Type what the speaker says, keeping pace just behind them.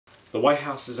The White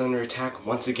House is under attack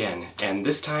once again, and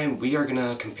this time we are going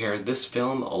to compare this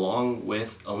film along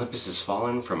with Olympus Has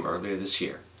Fallen from earlier this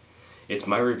year. It's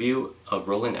my review of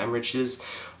Roland Emmerich's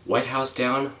White House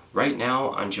Down right now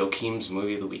on Joachim's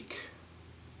Movie of the Week.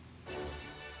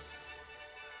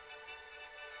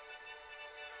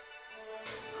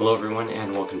 Hello everyone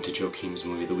and welcome to Joachim's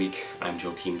Movie of the Week. I'm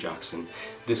Joachim Jackson.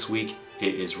 This week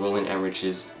it is Roland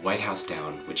Emmerich's White House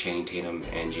Down with Channing Tatum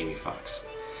and Jamie Foxx.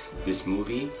 This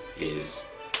movie is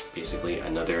basically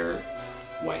another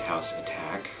White House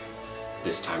attack.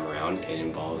 This time around it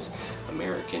involves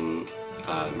American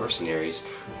mercenaries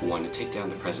who want to take down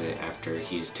the president after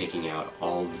he's taking out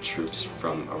all the troops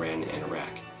from Iran and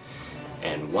Iraq.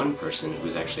 And one person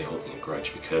who's actually holding a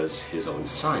grudge because his own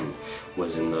son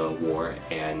was in the war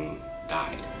and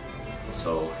died.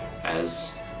 So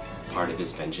as part of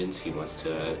his vengeance, he wants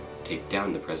to take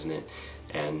down the president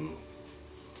and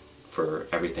for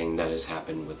everything that has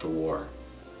happened with the war.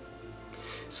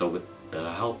 So with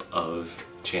the help of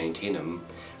Channing Tatum,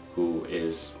 who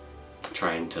is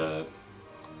trying to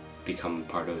become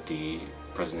part of the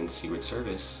President's Secret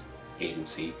Service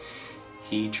agency,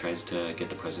 he tries to get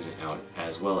the president out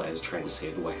as well as trying to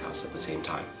save the White House at the same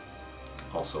time,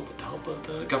 also with the help of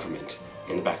the government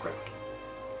in the background.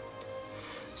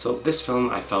 So this film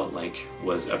I felt like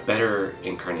was a better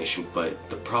incarnation, but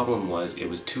the problem was it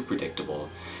was too predictable.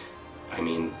 I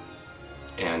mean,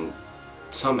 and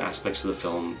some aspects of the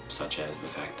film, such as the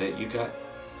fact that you got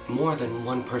more than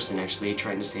one person actually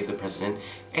trying to save the president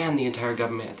and the entire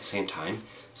government at the same time,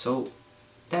 so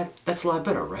that's a lot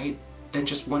better, right, than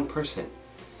just one person.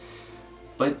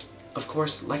 But of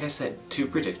course, like I said, too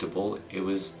predictable, it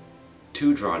was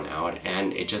too drawn out,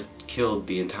 and it just killed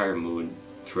the entire mood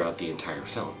throughout the entire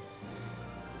film.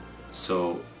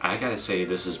 So I gotta say,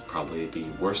 this is probably the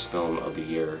worst film of the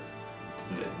year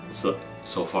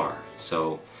so far.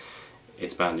 So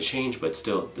it's bound to change, but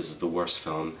still, this is the worst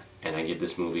film, and I give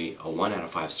this movie a 1 out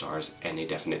of 5 stars and a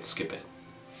definite skip it.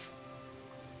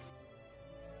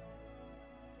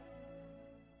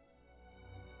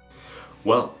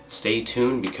 Well, stay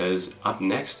tuned because up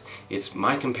next, it's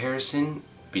my comparison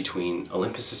between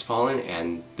Olympus Has Fallen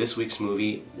and this week's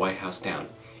movie, White House Down.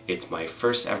 It's my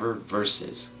first ever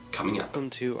versus coming up. Welcome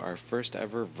to our first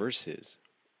ever versus.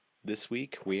 This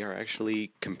week we are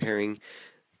actually comparing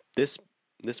this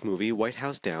movie, White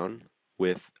House Down,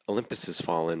 with Olympus Has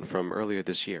Fallen from earlier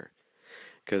this year.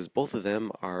 Because both of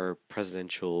them are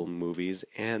presidential movies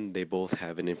and they both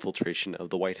have an infiltration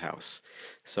of the White House.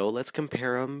 So let's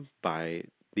compare them by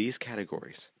these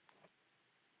categories.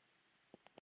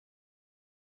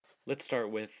 Let's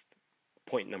start with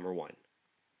point number 1,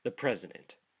 the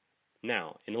president.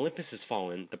 Now, in Olympus Has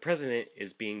Fallen, the president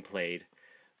is being played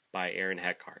by Aaron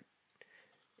Eckhart.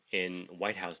 In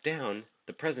White House Down,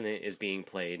 the president is being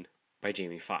played by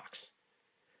Jamie Foxx.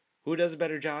 Who does a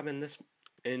better job in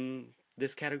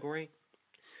this category?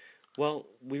 Well,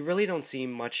 we really don't see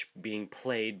much being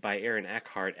played by Aaron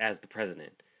Eckhart as the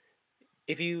president.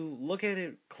 If you look at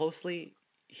it closely,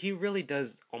 he really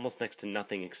does almost next to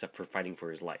nothing except for fighting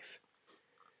for his life.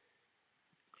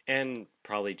 And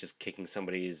probably just kicking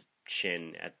somebody's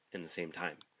chin in the same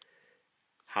time.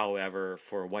 However,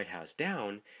 for White House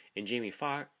Down, in Jamie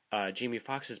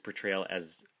Foxx's portrayal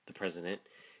as the president,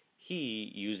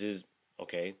 he uses,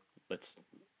 okay, let's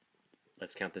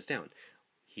count this down.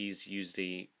 He's used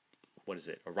a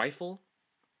rifle.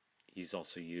 He's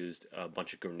also used a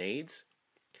bunch of grenades.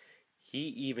 He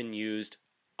even used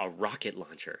a rocket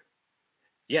launcher.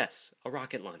 Yes, a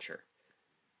rocket launcher.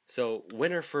 So,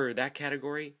 winner for that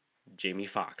category, Jamie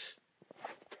Foxx.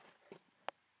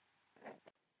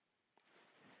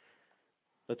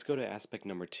 Let's go to aspect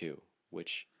number 2,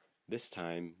 which this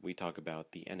time we talk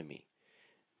about the enemy.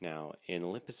 Now, in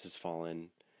Olympus Has Fallen,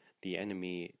 the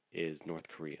enemy is North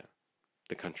Korea,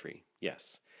 the country,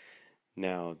 yes.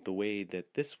 Now, the way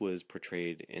that this was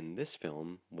portrayed in this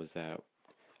film was that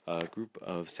a group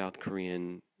of South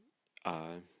Korean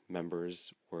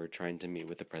members were trying to meet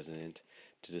with the president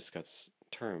to discuss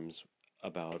terms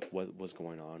about what was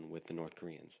going on with the North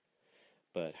Koreans.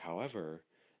 But however,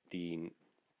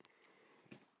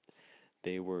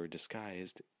 they were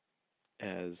disguised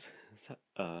as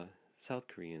South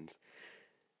Koreans.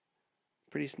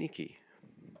 Pretty sneaky.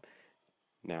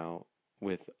 Now,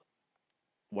 with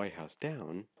White House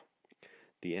Down,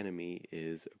 the enemy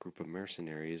is a group of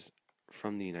mercenaries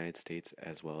from the United States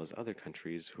as well as other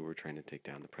countries who were trying to take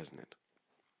down the president.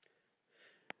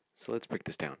 So let's break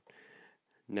this down.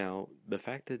 Now, the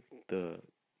fact that the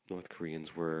North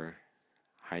Koreans were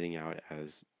hiding out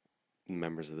as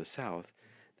members of the South,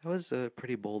 that was a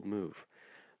pretty bold move.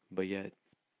 But yet,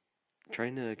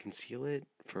 trying to conceal it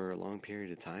for a long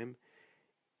period of time,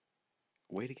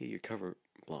 way to get your cover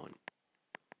blown.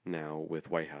 Now,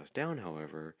 with White House Down,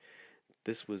 however,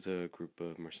 this was a group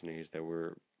of mercenaries that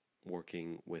were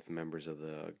working with members of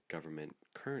the government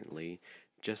currently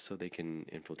just so they can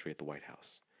infiltrate the White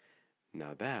House.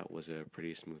 Now that was a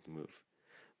pretty smooth move.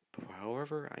 But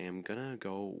however, I am gonna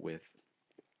go with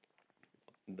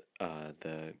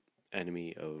the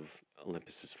enemy of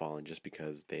Olympus Has Fallen just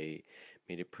because they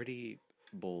made a pretty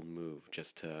bold move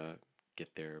just to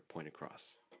get their point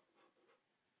across.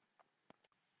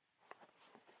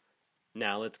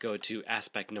 Now let's go to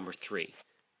aspect number 3,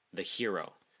 the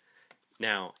hero.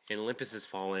 Now, in Olympus Has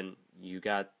Fallen, you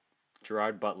got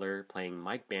Gerard Butler playing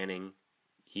Mike Banning.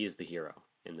 He is the hero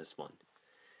in this one.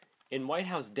 In White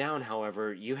House Down,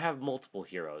 however, you have multiple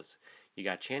heroes. You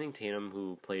got Channing Tatum,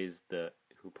 who plays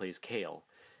Kale.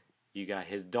 You got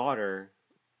his daughter,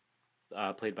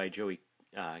 played by Joey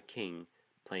King,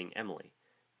 playing Emily.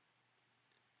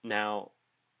 Now,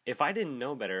 if I didn't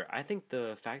know better, I think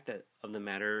the fact of the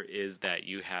matter is that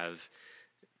you have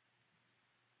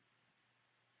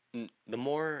the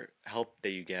more help that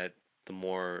you get, the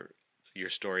more your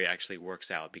story actually works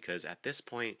out, because at this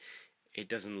point it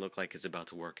doesn't look like it's about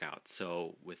to work out.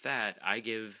 So with that, I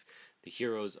give the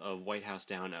heroes of White House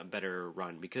Down a better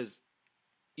run, because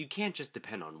you can't just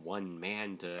depend on one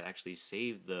man to actually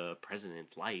save the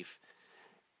president's life.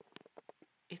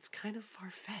 It's kind of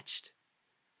far-fetched.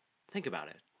 Think about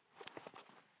it.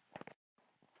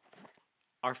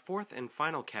 Our fourth and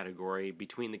final category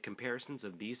between the comparisons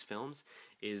of these films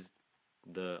is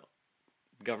the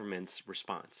government's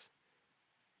response.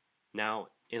 Now,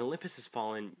 in Olympus Has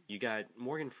Fallen, you got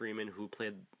Morgan Freeman, who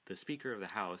played the Speaker of the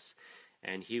House,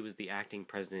 and he was the acting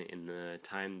president in the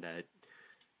time that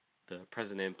the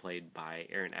president, played by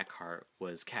Aaron Eckhart,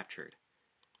 was captured.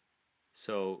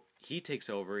 So he takes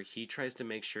over, he tries to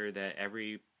make sure that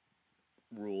every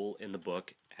rule in the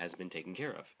book has been taken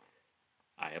care of.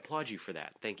 I applaud you for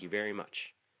that. Thank you very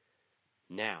much.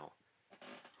 Now,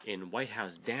 in White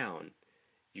House Down,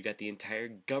 you got the entire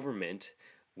government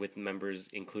with members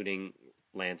including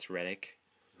Lance Reddick,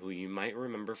 who you might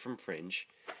remember from Fringe.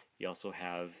 You also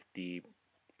have the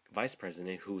vice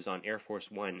president, who's on Air Force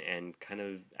One and kind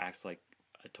of acts like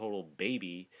a total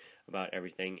baby about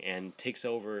everything and takes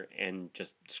over and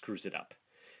just screws it up.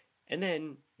 And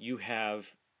then you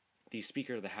have the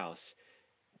Speaker of the House,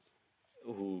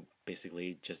 who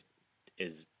basically just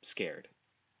is scared,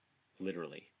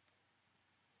 literally.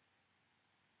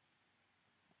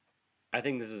 I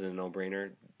think this is a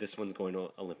no-brainer. This one's going to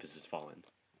Olympus Has Fallen.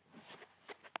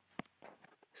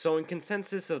 So in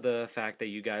consensus of the fact that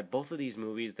you got both of these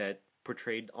movies that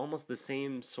portrayed almost the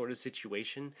same sort of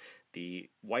situation, the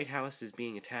White House is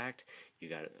being attacked, you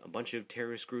got a bunch of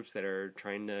terrorist groups that are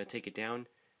trying to take it down,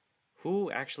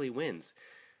 who actually wins?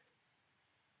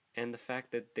 And the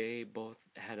fact that they both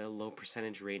had a low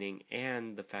percentage rating,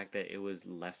 and the fact that it was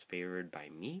less favored by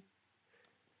me?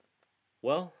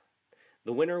 Well,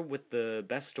 the winner with the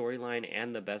best storyline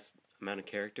and the best amount of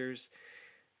characters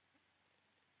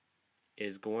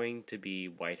is going to be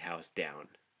White House Down.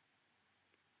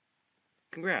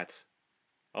 Congrats.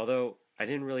 Although, I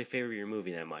didn't really favor your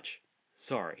movie that much.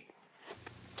 Sorry.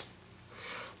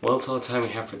 Well, that's all the time we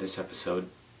have for this episode.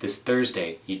 This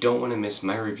Thursday, you don't want to miss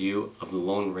my review of The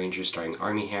Lone Ranger starring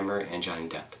Armie Hammer and Johnny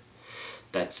Depp.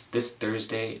 That's this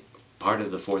Thursday, part of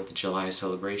the 4th of July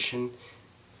celebration.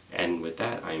 And with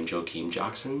that, I am Joachim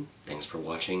Joachim. Thanks for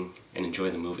watching, and enjoy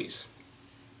the movies.